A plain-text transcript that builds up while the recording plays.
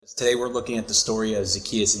today we're looking at the story of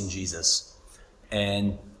Zacchaeus and Jesus.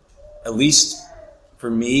 And at least for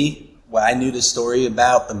me, what I knew the story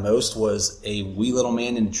about the most was a wee little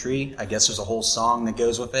man in a tree. I guess there's a whole song that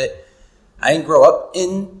goes with it. I didn't grow up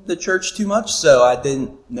in the church too much, so I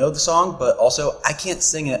didn't know the song, but also I can't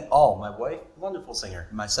sing at all. My wife, wonderful singer.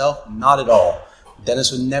 Myself, not at all.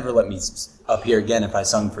 Dennis would never let me up here again if I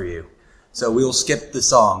sung for you. So we will skip the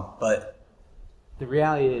song, but the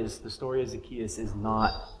reality is the story of Zacchaeus is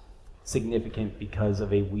not significant because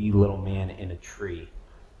of a wee little man in a tree.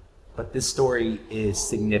 But this story is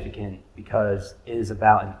significant because it is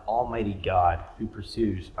about an almighty God who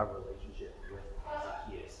pursues a relationship with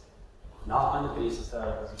Zacchaeus. Not on the basis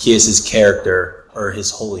of Zacchaeus' character or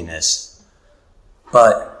his holiness,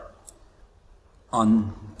 but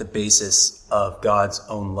on the basis of God's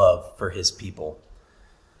own love for his people.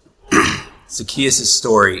 Zacchaeus'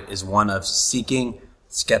 story is one of seeking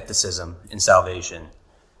skepticism in salvation.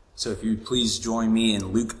 So if you'd please join me in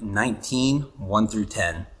Luke 19, 1 through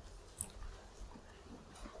 10.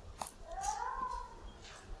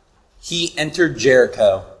 He entered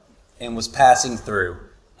Jericho and was passing through.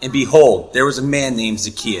 And behold, there was a man named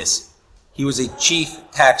Zacchaeus. He was a chief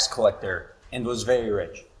tax collector and was very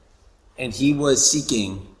rich. And he was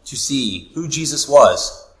seeking to see who Jesus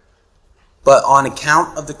was. But on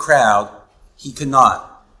account of the crowd, he could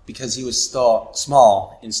not, because he was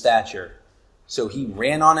small in stature. So he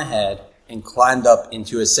ran on ahead and climbed up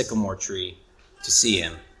into a sycamore tree to see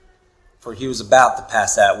him, for he was about to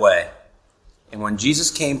pass that way. And when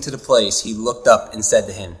Jesus came to the place, he looked up and said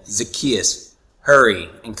to him, Zacchaeus, hurry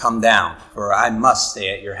and come down, for I must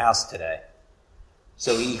stay at your house today.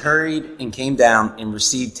 So he hurried and came down and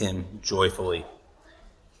received him joyfully.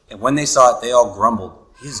 And when they saw it, they all grumbled,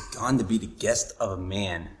 he has gone to be the guest of a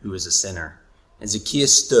man who is a sinner. And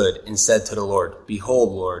Zacchaeus stood and said to the Lord,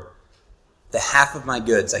 Behold, Lord, the half of my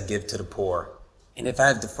goods I give to the poor. And if I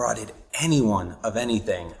have defrauded anyone of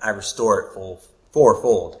anything, I restore it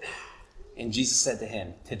fourfold. And Jesus said to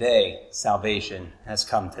him, Today salvation has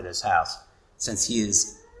come to this house, since he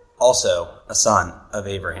is also a son of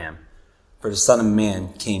Abraham. For the Son of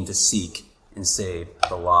Man came to seek and save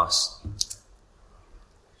the lost.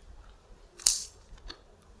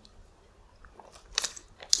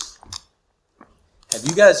 Have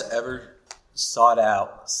you guys ever sought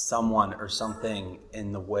out someone or something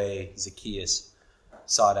in the way Zacchaeus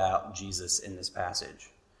sought out Jesus in this passage?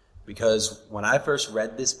 Because when I first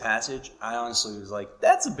read this passage, I honestly was like,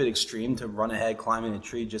 that's a bit extreme to run ahead climbing a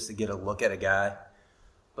tree just to get a look at a guy.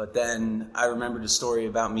 But then I remembered a story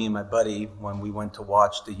about me and my buddy when we went to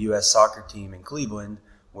watch the U.S. soccer team in Cleveland,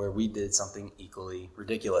 where we did something equally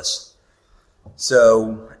ridiculous.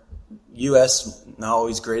 So U.S., not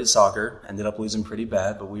always great at soccer, ended up losing pretty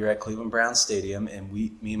bad, but we were at Cleveland Browns Stadium, and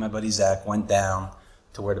me and my buddy Zach went down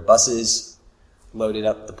to where the buses loaded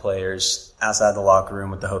up the players outside the locker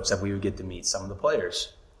room with the hopes that we would get to meet some of the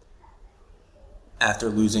players. After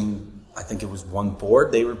losing, I think it was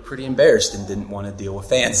 1-4, they were pretty embarrassed and didn't want to deal with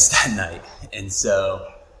fans that night. And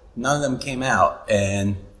so none of them came out.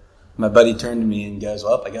 And my buddy turned to me and goes,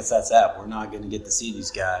 well, I guess that's that. We're not going to get to see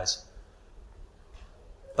these guys.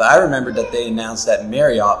 But I remembered that they announced that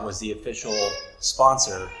Marriott was the official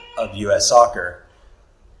sponsor of U.S. Soccer.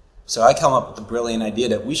 So I come up with the brilliant idea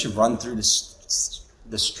that we should run through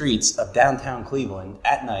the streets of downtown Cleveland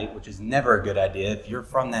at night, which is never a good idea. If you're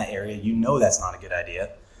from that area, you know that's not a good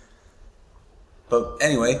idea. But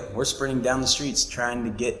anyway, we're sprinting down the streets trying to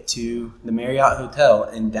get to the Marriott Hotel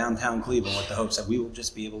in downtown Cleveland with the hopes that we will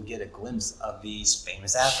just be able to get a glimpse of these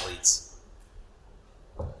famous athletes.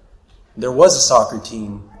 There was a soccer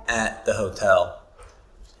team at the hotel,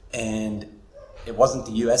 and it wasn't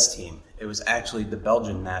the U.S. team. It was actually the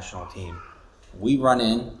Belgian national team. We run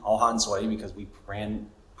in all hot and sweaty because we ran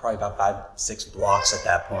probably about 5-6 blocks at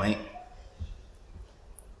that point.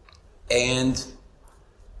 And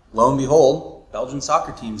lo and behold, Belgian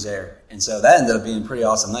soccer team's there. And so that ended up being a pretty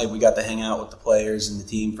awesome night. We got to hang out with the players and the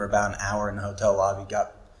team for about an hour in the hotel lobby,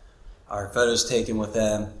 got our photos taken with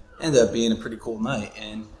them. Ended up being a pretty cool night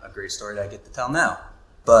and a great story that I get to tell now.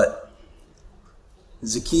 But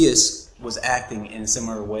Zacchaeus was acting in a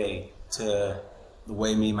similar way to the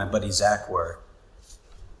way me and my buddy Zach were.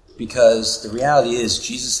 Because the reality is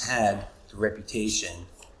Jesus had the reputation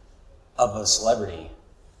of a celebrity.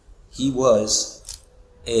 He was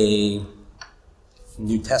a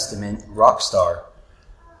New Testament rock star.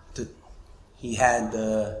 He had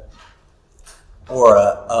the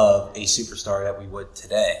aura of a superstar that we would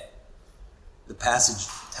today. The passage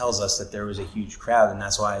tells us that there was a huge crowd, and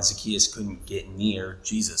that's why Zacchaeus couldn't get near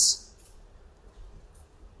Jesus.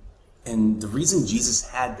 And the reason Jesus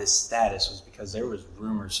had this status was because there was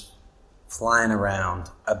rumors flying around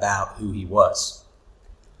about who he was.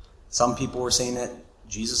 Some people were saying that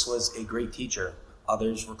Jesus was a great teacher.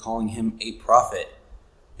 Others were calling him a prophet,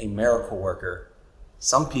 a miracle worker.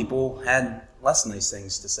 Some people had less nice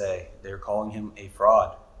things to say. They were calling him a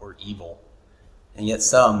fraud or evil. And yet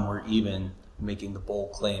some were even making the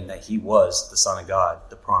bold claim that he was the Son of God,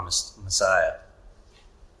 the promised Messiah.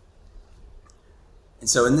 And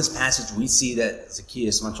so in this passage, we see that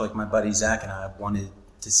Zacchaeus, much like my buddy Zach and I, wanted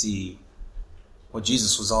to see what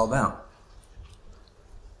Jesus was all about.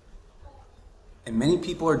 And many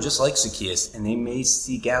people are just like Zacchaeus, and they may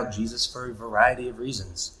seek out Jesus for a variety of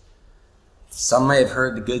reasons. Some may have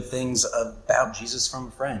heard the good things about Jesus from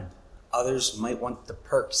a friend. Others might want the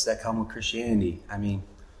perks that come with Christianity. I mean,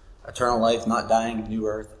 eternal life, not dying, new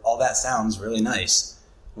earth, all that sounds really nice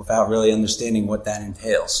without really understanding what that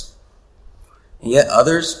entails. And yet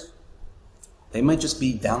others, they might just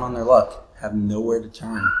be down on their luck, have nowhere to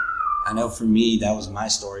turn. I know for me, that was my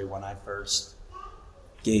story when I first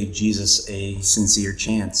gave Jesus a sincere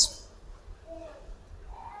chance.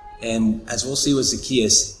 And as we'll see with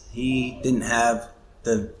Zacchaeus, he didn't have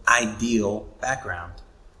the ideal background.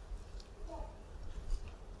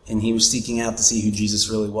 And he was seeking out to see who Jesus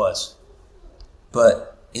really was.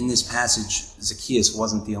 But in this passage, Zacchaeus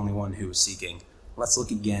wasn't the only one who was seeking. Let's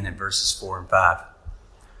look again at verses 4 and 5.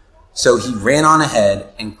 So he ran on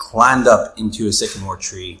ahead and climbed up into a sycamore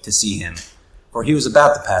tree to see him, for he was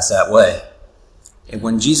about to pass that way. And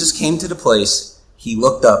when Jesus came to the place, he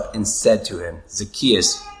looked up and said to him,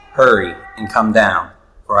 Zacchaeus, hurry and come down,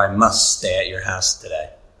 for I must stay at your house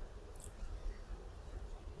today.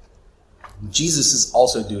 Jesus is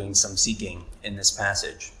also doing some seeking in this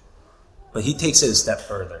passage, but he takes it a step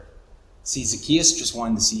further. See, Zacchaeus just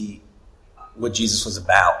wanted to see what Jesus was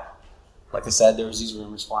about. Like I said, there was these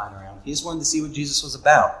rumors flying around. He just wanted to see what Jesus was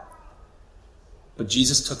about. But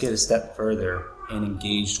Jesus took it a step further and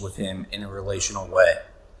engaged with him in a relational way.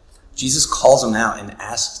 Jesus calls him out and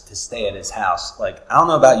asks to stay at his house. Like, I don't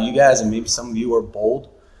know about you guys, and maybe some of you are bold,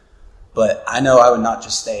 but I know I would not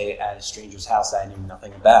just stay at a stranger's house that I knew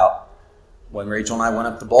nothing about. When Rachel and I went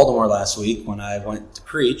up to Baltimore last week, when I went to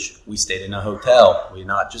preach, we stayed in a hotel. We did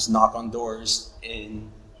not just knock on doors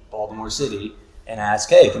in Baltimore City and ask,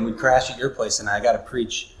 hey, can we crash at your place? And I got to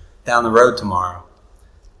preach down the road tomorrow.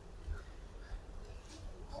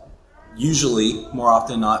 Usually, more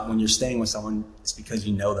often than not, when you're staying with someone, it's because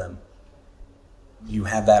you know them. You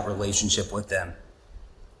have that relationship with them.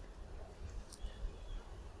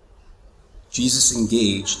 Jesus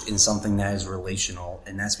engaged in something that is relational,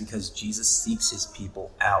 and that's because Jesus seeks his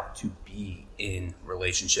people out to be in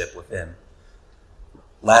relationship with him.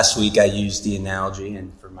 Last week I used the analogy,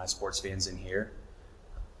 and for my sports fans in here,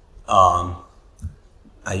 I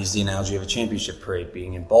used the analogy of a championship parade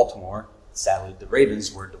being in Baltimore. Sadly, the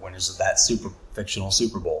Ravens were the winners of that fictional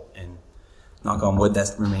Super Bowl, and knock on wood,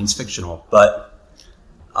 that remains fictional. But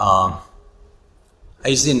I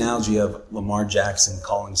used the analogy of Lamar Jackson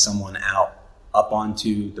calling someone out up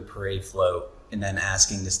onto the parade float and then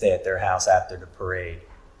asking to stay at their house after the parade.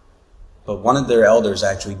 But one of their elders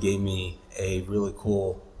actually gave me a really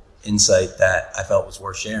cool insight that I felt was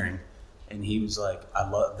worth sharing. And he was like, I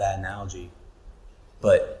love that analogy,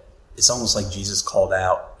 but it's almost like Jesus called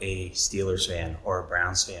out a Steelers fan or a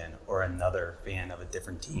Browns fan or another fan of a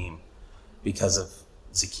different team because of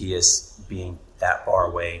Zacchaeus being that far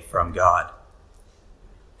away from God.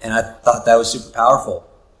 And I thought that was super powerful.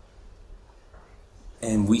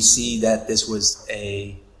 And we see that this was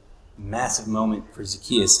a massive moment for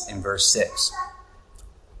Zacchaeus in verse 6.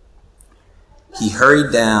 He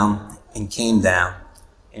hurried down and came down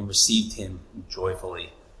and received him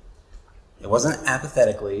joyfully. It wasn't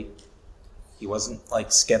apathetically. He wasn't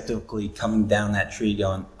like skeptically coming down that tree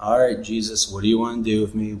going, all right, Jesus, what do you want to do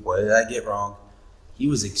with me? What did I get wrong? He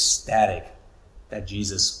was ecstatic that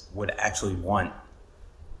Jesus would actually want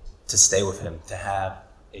to stay with him, to have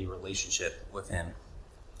a relationship with him,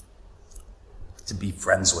 to be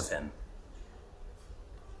friends with him.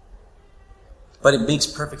 But it makes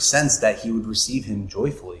perfect sense that he would receive him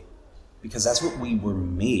joyfully, because that's what we were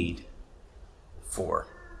made for.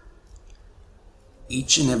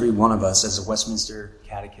 Each and every one of us, as the Westminster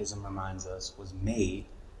Catechism reminds us, was made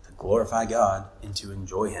to glorify God and to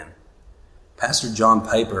enjoy him. Pastor John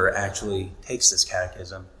Piper actually takes this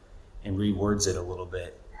catechism and rewords it a little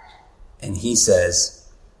bit. And he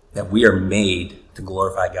says that we are made to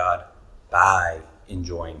glorify God by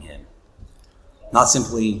enjoying him. Not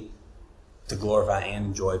simply to glorify and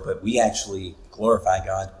enjoy, but we actually glorify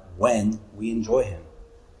God when we enjoy him.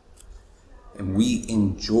 And we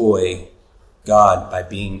enjoy God by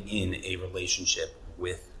being in a relationship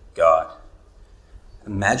with God.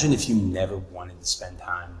 Imagine if you never wanted to spend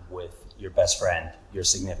time with your best friend, your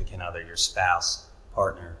significant other, your spouse,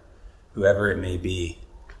 partner, whoever it may be.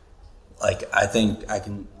 Like, I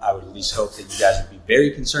would at least hope that you guys would be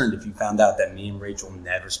very concerned if you found out that me and Rachel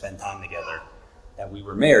never spent time together, that we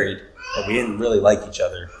were married, but we didn't really like each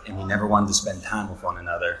other, and we never wanted to spend time with one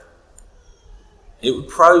another. It would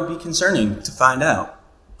probably be concerning to find out,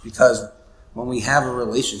 because when we have a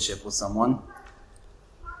relationship with someone,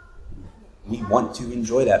 we want to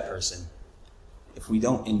enjoy that person. If we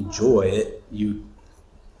don't enjoy it,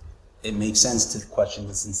 it makes sense to question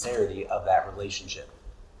the sincerity of that relationship.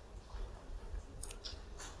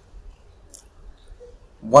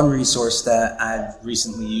 One resource that I've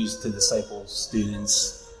recently used to disciple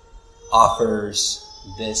students offers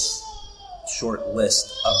this short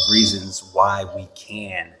list of reasons why we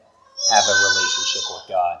can have a relationship with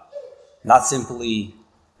God. Not simply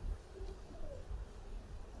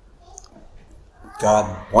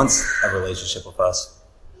God wants a relationship with us,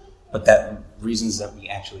 but that reasons that we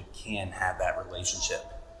actually can have that relationship.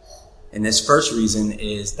 And this first reason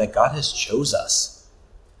is that God has chose us.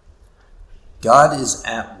 God is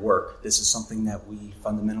at work. This is something that we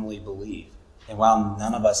fundamentally believe. And while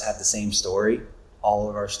none of us have the same story, all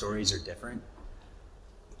of our stories are different,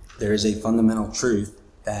 there is a fundamental truth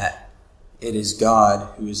that it is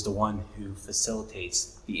God who is the one who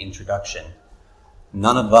facilitates the introduction.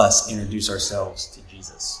 None of us introduce ourselves to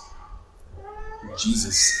Jesus.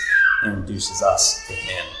 Jesus introduces us to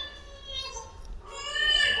him.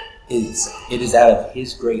 It is out of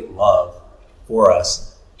his great love for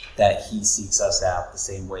us that he seeks us out the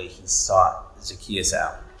same way he sought Zacchaeus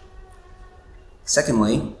out.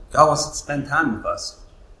 Secondly, God wants to spend time with us.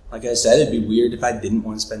 Like I said, it'd be weird if I didn't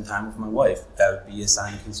want to spend time with my wife. That would be a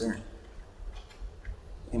sign of concern.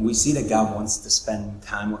 And we see that God wants to spend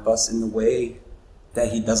time with us in the way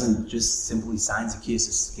that he doesn't just simply sign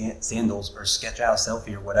Zacchaeus' sandals or sketch out a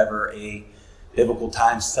selfie or whatever a biblical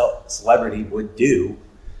time celebrity would do,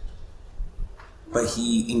 but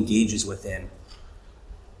he engages with him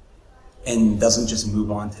and doesn't just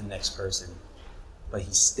move on to the next person, but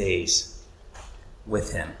he stays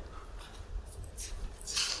with him.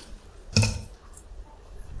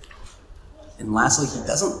 And lastly, he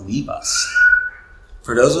doesn't leave us.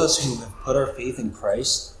 For those of us who have put our faith in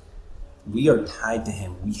Christ, we are tied to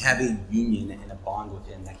him. We have a union and a bond with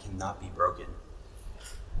him that cannot be broken.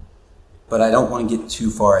 But I don't want to get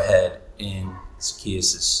too far ahead in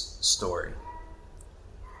Zacchaeus' story.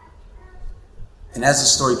 And as the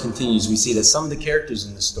story continues, we see that some of the characters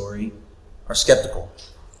in the story are skeptical.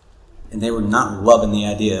 And they were not loving the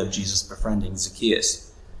idea of Jesus befriending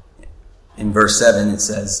Zacchaeus. In verse 7 it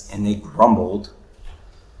says, "And they grumbled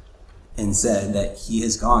and said that he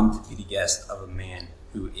has gone to be the guest of a man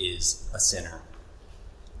who is a sinner."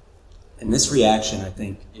 And this reaction, I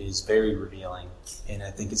think, is very revealing. And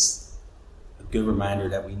I think it's a good reminder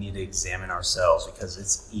that we need to examine ourselves, because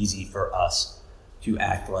it's easy for us to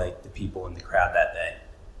act like the people in the crowd that day.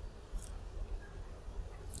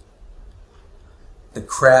 The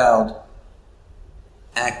crowd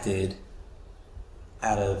acted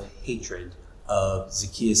out of hatred of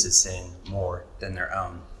Zacchaeus' sin more than their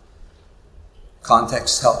own.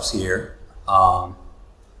 Context helps here.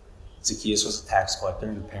 Zacchaeus was a tax collector,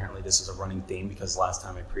 and apparently this is a running theme because last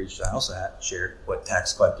time I preached, I also shared what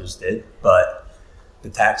tax collectors did. But the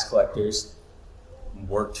tax collectors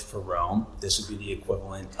worked for Rome. This would be the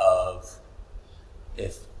equivalent of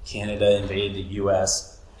if Canada invaded the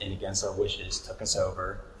U.S. and against our wishes took us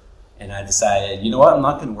over, and I decided, you know what, I'm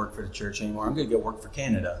not going to work for the church anymore. I'm going to go work for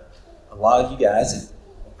Canada. A lot of you guys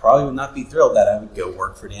probably would not be thrilled that I would go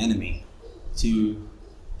work for the enemy. To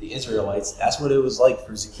the Israelites, that's what it was like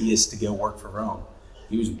for Zacchaeus to go work for Rome.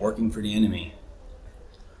 He was working for the enemy.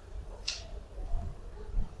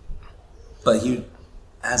 But he,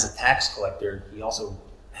 as a tax collector, he also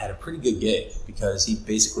had a pretty good gig because he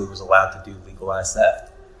basically was allowed to do legalized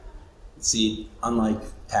theft. See, unlike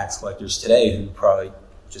tax collectors today who probably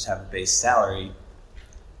just have a base salary,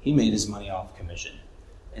 he made his money off commission.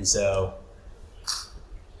 And so,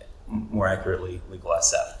 more accurately,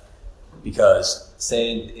 legalized theft. Because,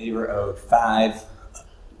 say they were owed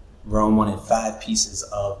Rome wanted 5 pieces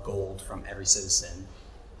of gold from every citizen.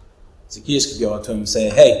 Zacchaeus could go up to him and say,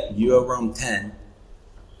 hey, you owe Rome 10.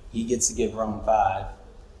 He gets to give Rome 5,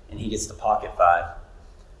 and he gets to pocket 5.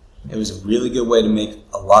 It was a really good way to make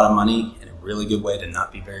a lot of money and a really good way to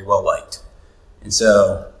not be very well liked. And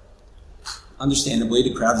so, understandably,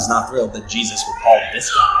 the crowd is not thrilled that Jesus would call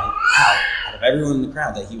this guy out of everyone in the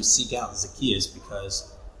crowd, that he would seek out Zacchaeus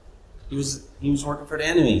because He was working for the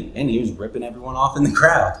enemy, and he was ripping everyone off in the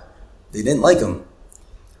crowd. They didn't like him.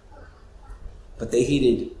 But they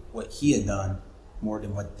hated what he had done more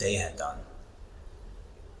than what they had done.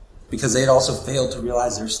 Because they had also failed to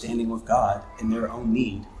realize their standing with God and their own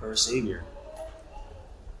need for a Savior.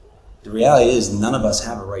 The reality is none of us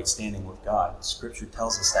have a right standing with God. Scripture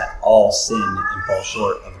tells us that all sin and fall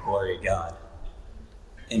short of the glory of God.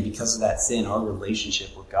 And because of that sin, our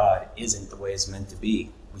relationship with God isn't the way it's meant to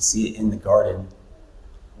be. We see it in the garden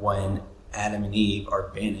when Adam and Eve are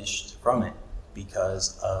banished from it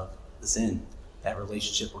because of the sin. That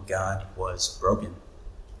relationship with God was broken.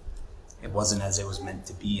 It wasn't as it was meant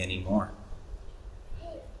to be anymore.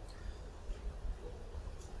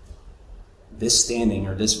 This standing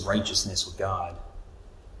or this righteousness with God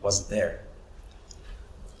wasn't there.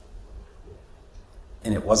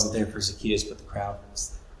 And it wasn't there for Zacchaeus, but the crowd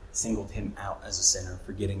singled him out as a sinner,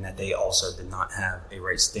 forgetting that they also did not have a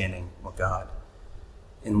right standing with God.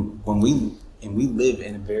 And we live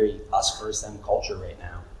in a very us versus them culture right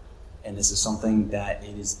now. And this is something that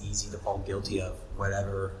it is easy to fall guilty of,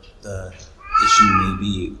 whatever the issue may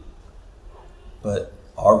be. But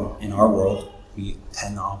in our world, we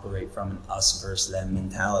tend to operate from an us versus them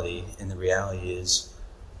mentality. And the reality is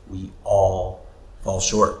we all fall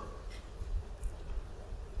short.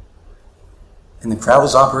 And the crowd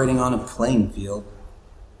was operating on a playing field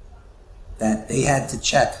that they had to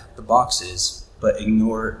check the boxes but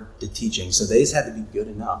ignore the teaching. So they just had to be good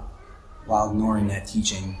enough while ignoring that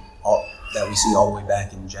teaching that we see all the way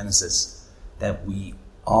back in Genesis, that we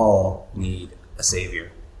all need a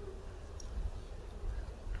Savior.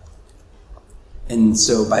 And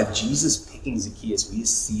so by Jesus picking Zacchaeus, we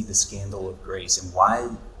see the scandal of grace. And why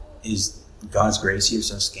is God's grace here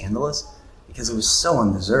so scandalous? Because it was so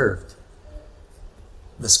undeserved.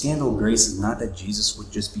 The scandal of grace is not that Jesus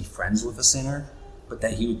would just be friends with a sinner, but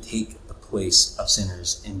that he would take the place of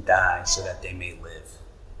sinners and die so that they may live.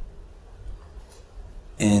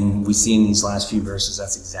 And we see in these last few verses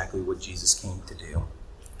that's exactly what Jesus came to do.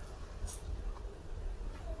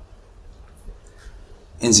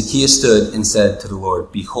 And Zacchaeus stood and said to the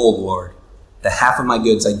Lord, "Behold, Lord, the half of my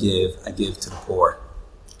goods I give to the poor.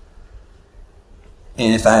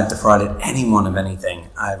 And if I have defrauded anyone of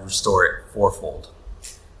anything, I restore it fourfold."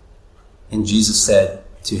 And Jesus said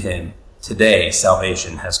to him, "Today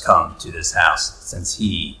salvation has come to this house, since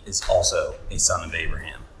he is also a son of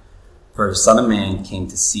Abraham. For the Son of Man came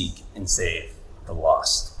to seek and save the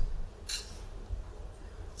lost."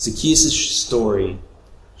 Zacchaeus' story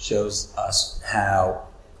shows us how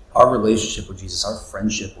our relationship with Jesus, our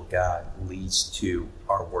friendship with God, leads to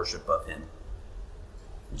our worship of him.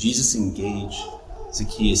 Jesus engaged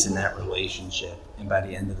Zacchaeus in that relationship, and by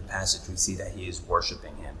the end of the passage we see that he is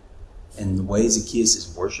worshiping him. And the way Zacchaeus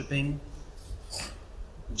is worshiping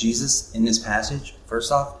Jesus in this passage,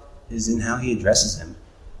 first off, is in how he addresses him.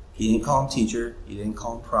 He didn't call him teacher, he didn't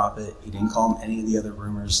call him prophet, he didn't call him any of the other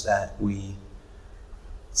rumors that we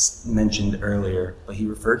mentioned earlier, but he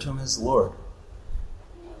referred to him as Lord.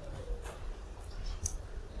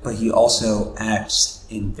 But he also acts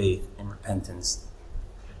in faith and repentance.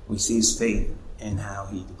 We see his faith in how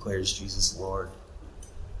he declares Jesus Lord,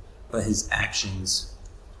 but his actions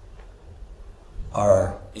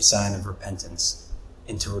are a sign of repentance.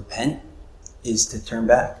 And to repent is to turn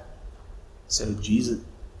back. So Jesus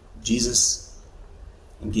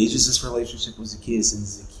engages this relationship with Zacchaeus, and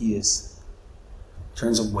Zacchaeus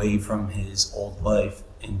turns away from his old life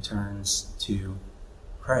and turns to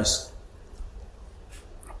Christ.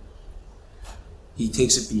 He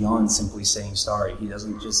takes it beyond simply saying sorry. He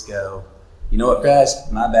doesn't just go, "You know what, guys,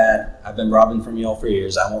 my bad. I've been robbing from y'all for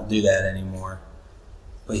years. I won't do that anymore."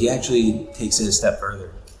 But he actually takes it a step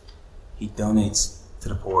further. He donates to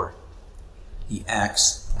the poor. He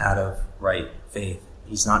acts out of right faith.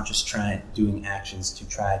 He's not just doing actions to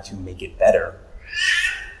try to make it better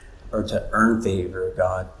or to earn favor of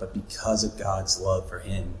God, but because of God's love for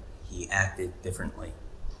him, he acted differently.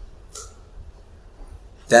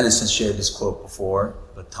 Dennis has shared this quote before,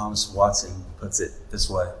 but Thomas Watson puts it this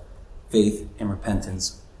way: "Faith and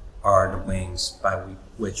repentance are the wings by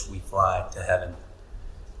which we fly to heaven."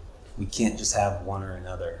 We can't just have one or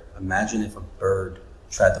another. Imagine if a bird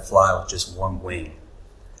tried to fly with just one wing.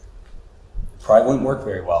 It probably wouldn't work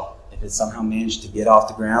very well. If it somehow managed to get off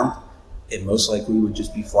the ground, it most likely would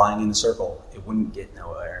just be flying in a circle. It wouldn't get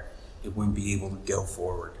nowhere. It wouldn't be able to go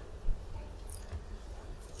forward.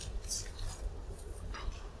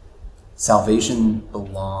 Salvation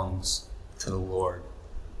belongs to the Lord.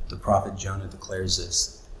 The prophet Jonah declares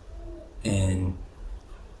this in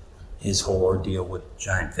his whole ordeal with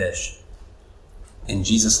giant fish. And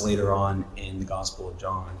Jesus later on in the Gospel of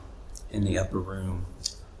John in the upper room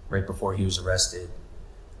right before he was arrested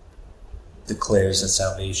declares that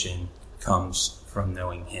salvation comes from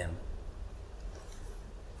knowing him.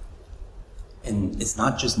 And it's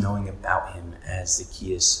not just knowing about him as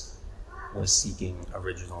Zacchaeus was seeking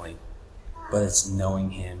originally, but it's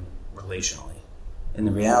knowing him relationally. And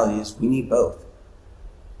the reality is we need both.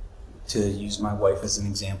 To use my wife as an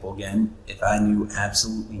example again, if I knew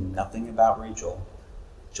absolutely nothing about Rachel,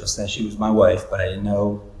 just that she was my wife, but I didn't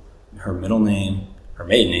know her middle name, her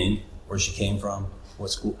maiden name, where she came from,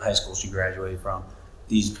 what high school she graduated from,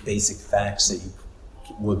 these basic facts that you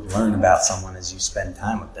would learn about someone as you spend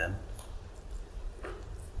time with them,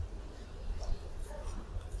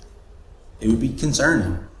 it would be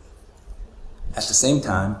concerning. At the same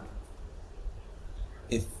time,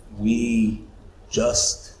 if we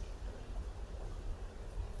just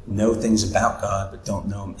know things about God but don't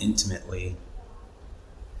know him intimately,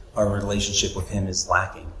 our relationship with him is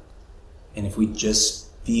lacking. And if we just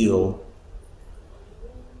feel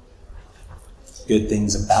good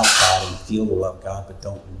things about God and feel the love of God but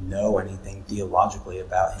don't know anything theologically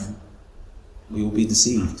about him, we will be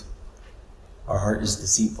deceived. Our heart is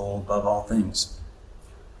deceitful above all things.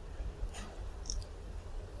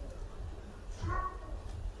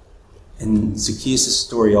 And Zacchaeus'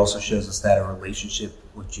 story also shows us that a relationship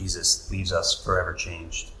with Jesus leaves us forever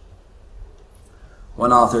changed.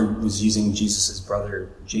 One author was using Jesus'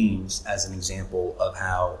 brother James as an example of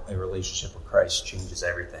how a relationship with Christ changes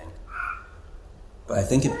everything. But I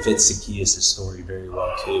think it fits Zacchaeus' story very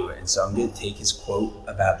well too. And so I'm going to take his quote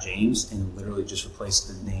about James and literally just replace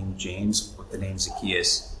the name James with the name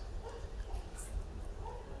Zacchaeus.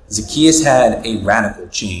 Zacchaeus had a radical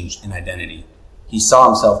change in identity. He saw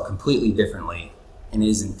himself completely differently, and it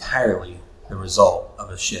is entirely the result of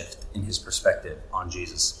a shift in his perspective on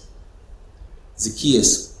Jesus.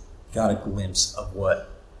 Zacchaeus got a glimpse of what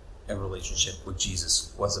a relationship with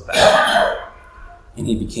Jesus was about, and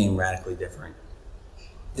he became radically different.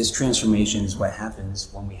 This transformation is what happens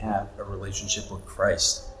when we have a relationship with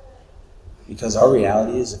Christ. Because our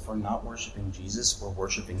reality is, if we're not worshiping Jesus, we're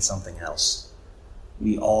worshiping something else.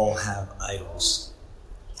 We all have idols.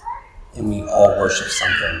 And we all worship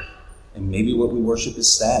something. And maybe what we worship is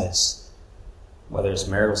status. Whether it's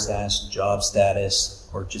marital status, job status,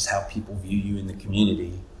 or just how people view you in the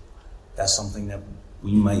community. That's something that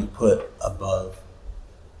we might put above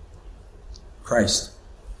Christ.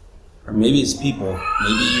 Or maybe it's people.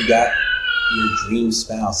 Maybe you got your dream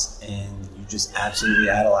spouse and you just absolutely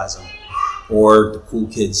idolize them. Or the cool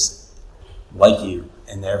kids like you,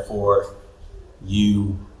 and therefore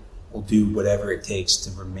you will do whatever it takes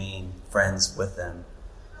to remain friends with them.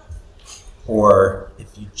 Or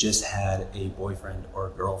if you just had a boyfriend or a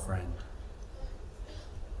girlfriend,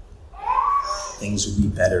 things would be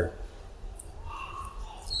better.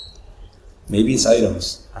 Maybe it's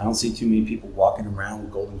items. I don't see too many people walking around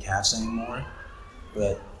with golden calves anymore,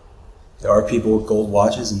 but there are people with gold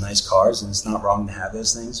watches and nice cars, and it's not wrong to have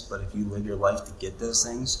those things, but if you live your life to get those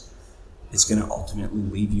things, it's going to ultimately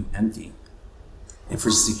leave you empty. And for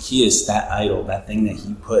Zacchaeus, that idol, that thing that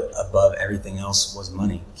he put above everything else was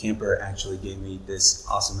money. Camper actually gave me this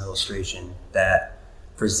awesome illustration that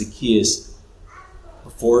for Zacchaeus,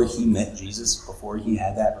 before he met Jesus, before he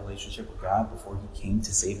had that relationship with God, before he came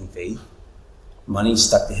to saving faith, money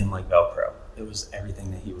stuck to him like Velcro. It was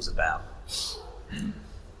everything that he was about.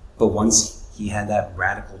 But once he had that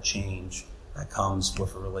radical change that comes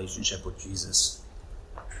with a relationship with Jesus,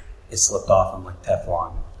 it slipped off him like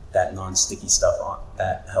Teflon. That non-sticky stuff on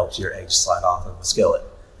that helps your eggs slide off of a skillet.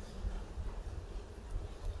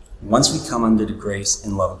 Once we come under the grace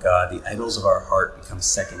and love of God, the idols of our heart become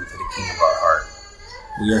second to the King of our heart.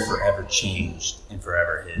 We are forever changed and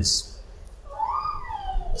forever his.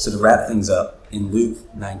 So to wrap things up, in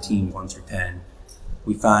Luke 19, 1-10,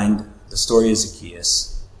 we find the story of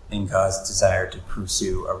Zacchaeus and God's desire to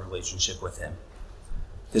pursue a relationship with him.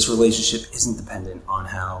 This relationship isn't dependent on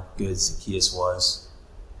how good Zacchaeus was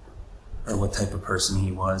or what type of person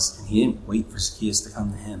he was, and he didn't wait for Zacchaeus to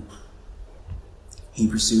come to him. He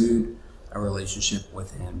pursued a relationship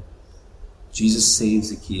with him. Jesus saved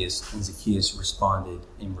Zacchaeus, and Zacchaeus responded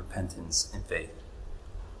in repentance and faith.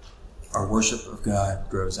 Our worship of God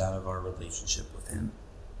grows out of our relationship with him.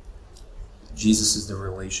 Jesus is the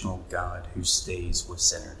relational God who stays with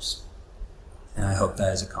sinners. And I hope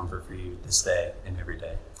that is a comfort for you this day and every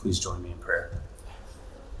day. Please join me in prayer.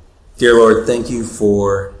 Dear Lord, thank you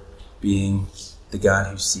for being the God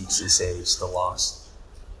who seeks and saves the lost.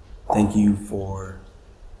 Thank you for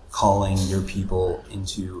calling your people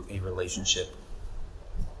into a relationship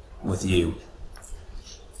with you.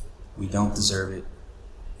 We don't deserve it,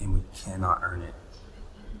 and we cannot earn it.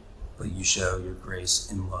 but you show your grace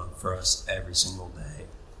and love for us every single day.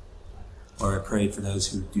 Lord, I pray for those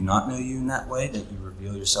who do not know you in that way, that you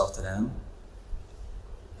reveal yourself to them,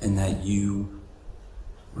 and that you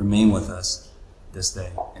remain with us this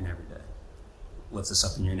day and every day. Lift us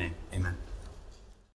up in your name. Amen.